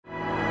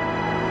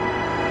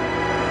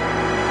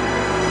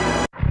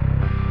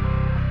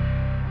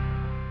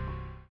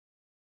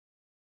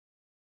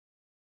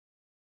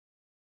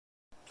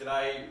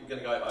Today we're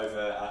going to go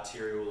over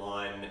arterial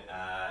line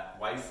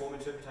waveform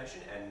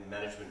interpretation and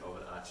management of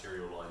an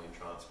arterial line in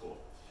transport.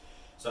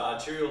 So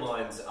arterial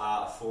lines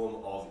are a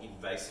form of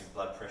invasive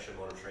blood pressure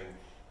monitoring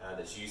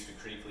that's used for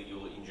critically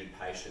ill or injured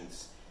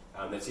patients.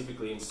 They're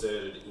typically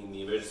inserted in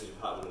the emergency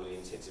department or the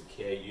intensive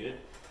care unit,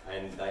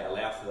 and they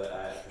allow for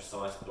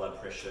precise blood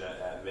pressure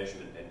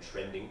measurement and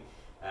trending,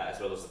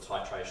 as well as the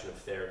titration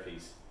of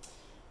therapies.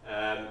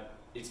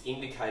 It's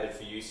indicated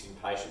for use in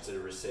patients that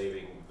are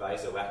receiving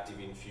vasoactive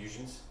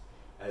infusions,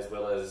 as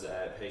well as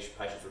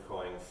patients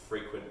requiring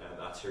frequent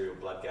arterial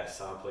blood gas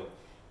sampling,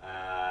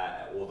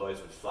 or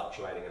those with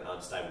fluctuating and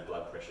unstable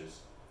blood pressures.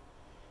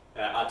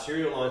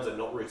 Arterial lines are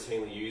not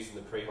routinely used in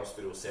the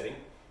pre-hospital setting.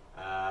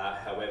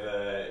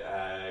 However,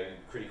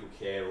 critical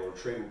care or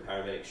treatment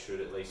paramedics should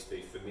at least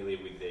be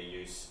familiar with their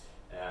use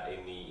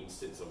in the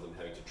instance of them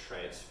having to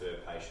transfer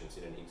patients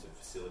in an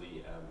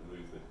inter-facility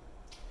movement.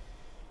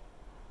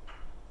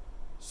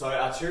 So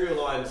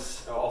arterial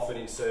lines are often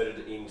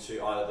inserted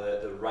into either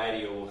the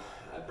radial,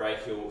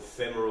 brachial,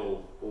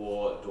 femoral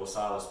or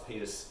dorsalis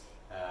pedis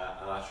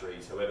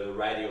arteries. However, the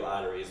radial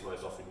artery is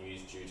most often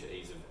used due to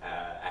ease of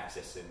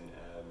access and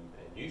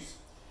use.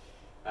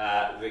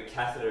 The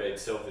catheter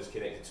itself is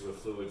connected to a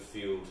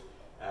fluid-filled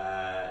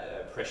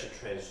pressure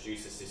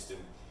transducer system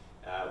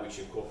which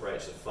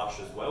incorporates the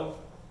flush as well,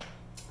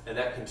 and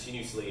that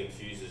continuously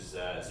infuses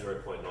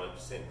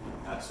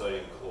 0.9%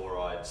 sodium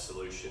chloride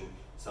solution,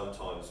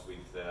 sometimes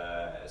with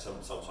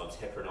sometimes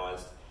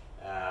heparinized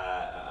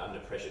under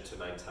pressure to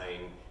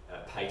maintain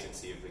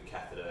patency of the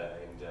catheter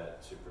and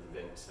to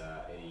prevent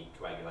any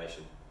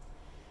coagulation.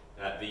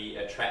 The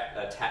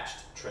attached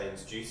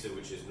transducer,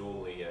 which is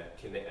normally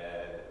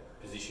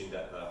positioned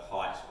at the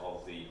height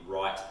of the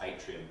right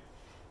atrium,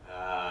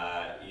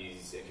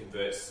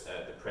 converts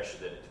the pressure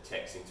that it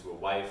detects into a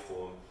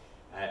waveform,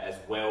 as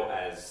well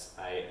as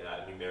a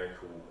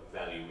numerical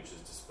value which is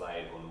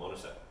displayed on the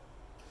monitor.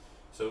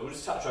 So we'll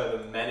just touch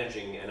over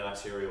managing an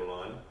arterial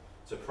line.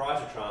 So prior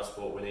to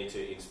transport, we need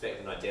to inspect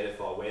and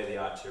identify where the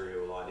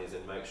arterial line is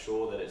and make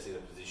sure that it's in a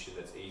position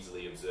that's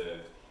easily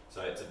observed.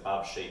 So it's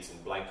above sheets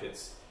and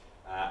blankets,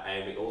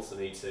 and we also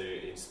need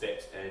to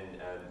inspect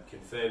and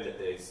confirm that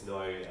there's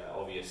no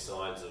obvious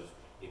signs of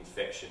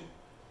infection.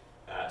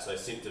 So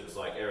symptoms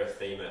like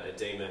erythema,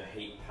 edema,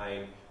 heat,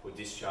 pain or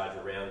discharge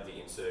around the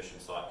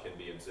insertion site can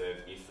be observed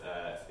if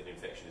an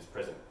infection is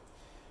present.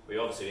 We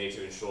obviously need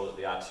to ensure that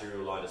the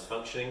arterial line is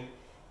functioning,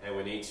 and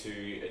we need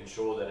to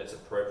ensure that it's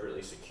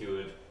appropriately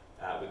secured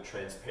with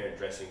transparent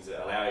dressings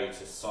that allow you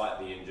to sight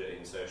the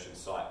insertion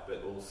site,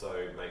 but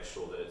also make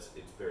sure that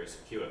it's very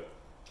secure.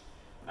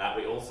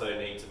 We also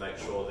need to make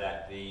sure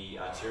that the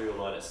arterial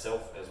line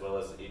itself, as well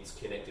as its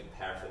connected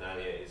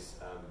paraphernalia, is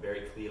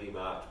very clearly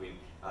marked with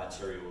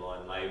arterial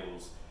line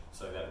labels,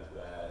 so that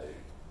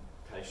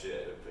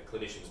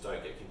clinicians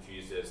don't get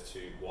confused as to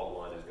what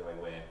line is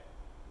going where.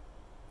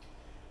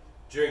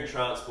 During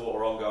transport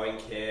or ongoing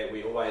care,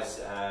 we always,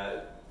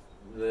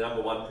 the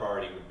number one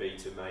priority would be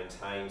to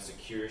maintain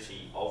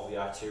security of the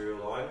arterial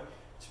line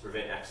to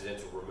prevent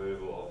accidental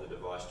removal of the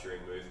device during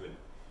movement.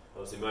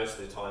 Obviously, most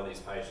of the time these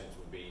patients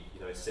would be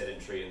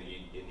sedentary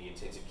in the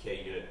intensive care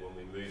unit. When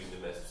we're moving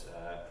them as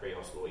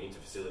pre-hospital or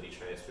inter-facility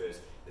transfers,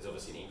 there's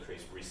obviously an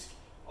increased risk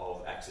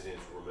of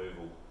accidental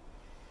removal.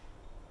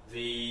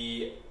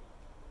 The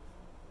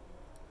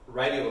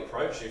radial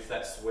approach, if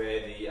that's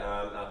where the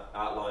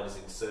art line is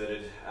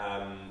inserted,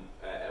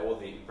 or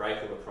the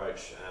brachial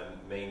approach,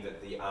 mean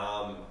that the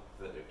arm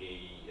that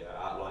the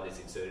art line is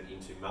inserted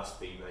into must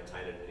be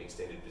maintained in an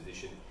extended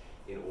position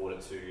in order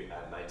to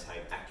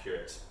maintain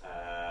accurate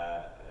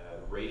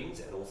readings,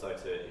 and also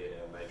to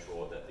make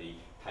sure that the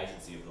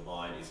patency of the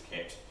line is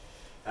kept.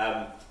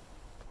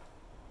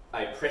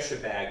 A pressure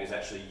bag is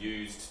actually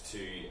used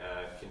to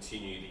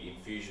continue the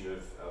infusion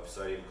of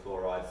sodium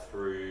chloride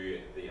through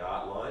the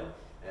art line,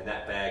 and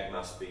that bag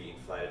must be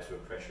inflated to a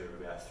pressure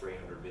of about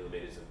 300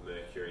 millimetres of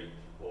mercury,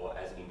 or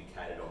as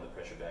indicated on the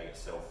pressure bag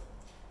itself.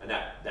 And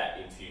that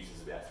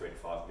infuses about 3 to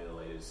 5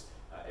 millilitres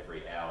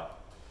every hour.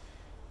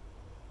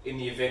 In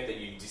the event that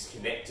you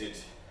disconnected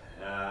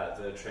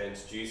the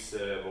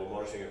transducer or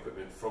monitoring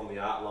equipment from the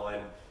art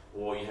line,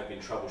 or you have been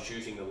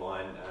troubleshooting the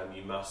line,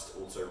 you must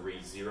also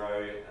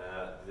re-zero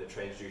the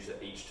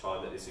transducer each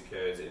time that this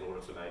occurs in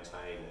order to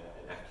maintain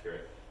an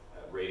accurate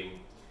reading.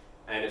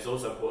 And it's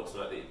also important to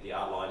note that the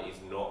art line is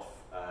not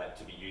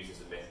to be used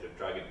as a method of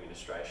drug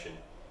administration.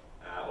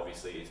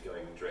 Obviously, it's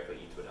going directly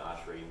into an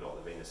artery, not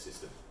the venous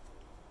system.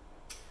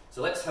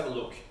 So let's have a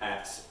look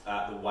at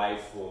the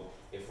waveform.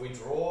 If we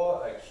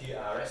draw a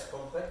QRS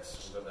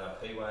complex, we've got our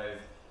P wave,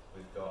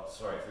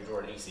 if we draw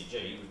an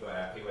ECG, we've got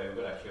our P wave,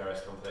 we've got our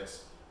QRS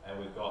complex, and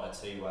we've got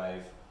a T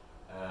wave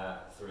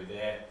through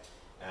there.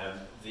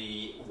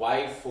 The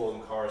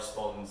waveform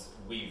corresponds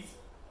with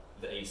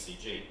the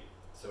ECG.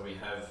 So we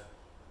have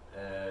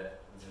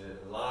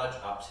the large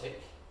uptick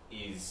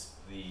is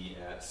the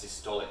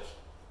systolic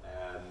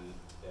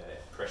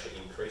pressure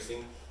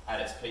increasing. At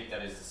its peak,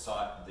 that is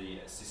the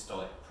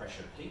systolic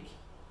pressure peak,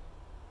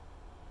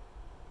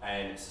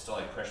 and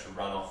systolic pressure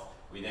runoff.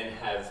 We then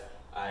have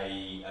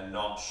a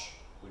notch,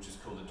 which is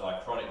called a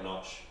dichrotic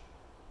notch,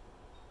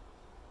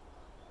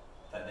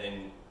 that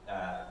then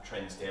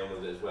trends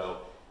downward as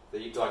well.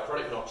 The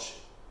dichrotic notch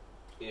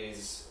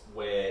is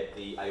where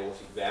the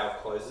aortic valve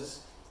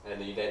closes,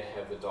 and you then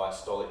have the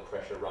diastolic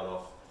pressure run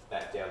off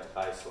back down to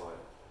baseline.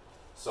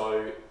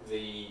 So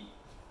the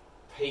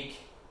peak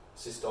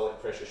systolic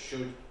pressure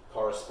should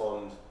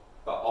correspond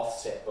but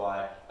offset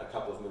by a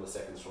couple of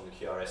milliseconds from the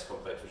QRS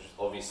complex, which is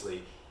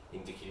obviously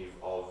indicative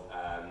of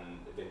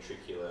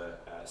ventricular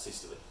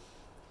systole.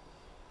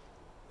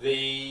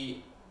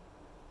 There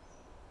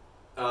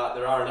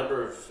are a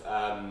number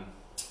of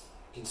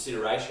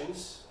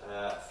considerations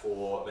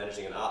for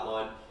managing an art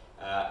line.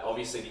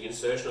 Obviously, the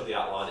insertion of the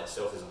art line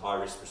itself is a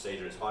high-risk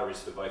procedure. It's high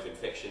risk for both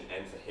infection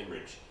and for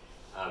hemorrhage.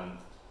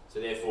 So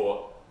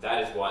therefore,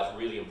 that is why it's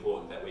really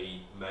important that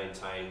we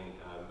maintain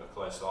a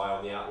close eye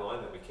on the art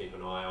line, that we keep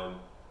an eye on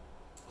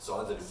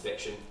signs of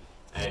infection,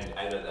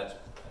 and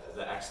that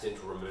the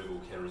accidental removal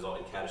can result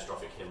in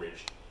catastrophic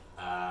hemorrhage.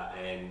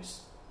 And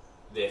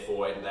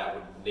therefore, that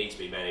would need to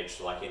be managed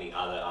like any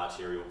other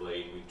arterial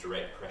bleed with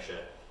direct pressure,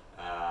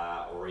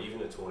 or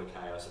even a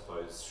tourniquet, I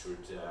suppose,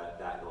 should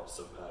that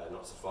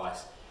not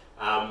suffice.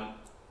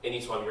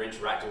 Anytime you're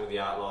interacting with the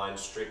art line,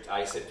 strict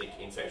aseptic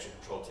infection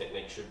control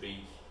technique should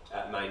be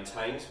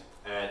maintained,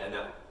 and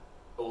that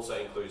also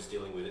includes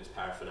dealing with its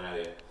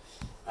paraphernalia.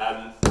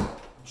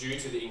 Due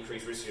to the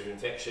increased risk of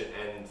infection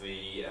and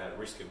the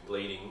risk of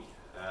bleeding,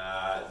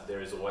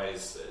 there is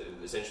always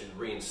essentially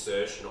the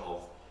reinsertion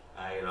of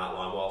an art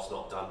line, whilst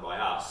not done by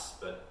us,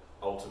 but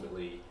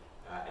ultimately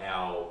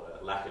our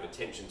lack of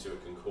attention to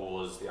it can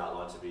cause the art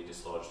line to be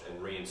dislodged,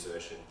 and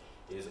reinsertion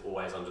is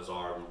always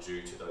undesirable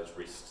due to those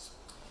risks.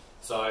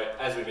 So,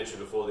 as we mentioned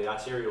before, the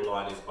arterial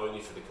line is only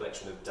for the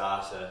collection of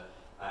data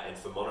and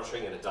for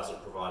monitoring, and it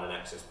doesn't provide an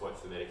access point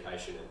for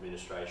medication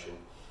administration.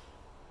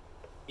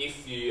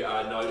 If you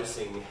are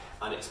noticing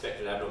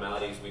unexpected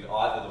abnormalities with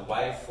either the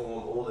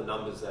waveform or the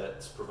numbers that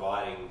it's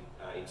providing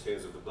in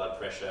terms of the blood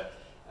pressure,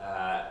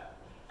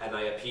 and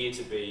they appear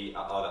to be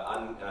either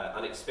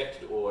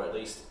unexpected or at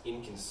least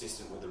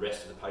inconsistent with the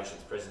rest of the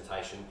patient's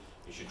presentation,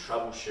 you should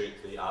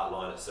troubleshoot the art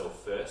line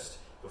itself first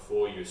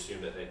before you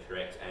assume that they're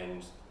correct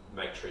and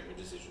make treatment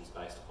decisions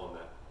based upon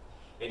that.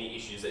 Any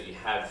issues that you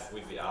have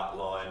with the art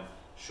line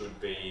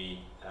should be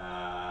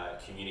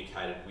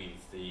communicated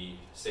with the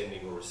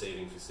sending or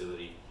receiving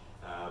facility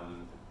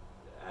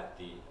at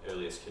the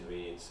earliest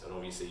convenience, and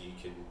obviously you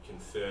can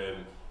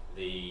confirm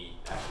the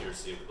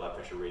accuracy of the blood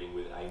pressure reading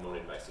with a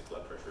non-invasive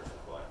blood pressure if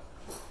required.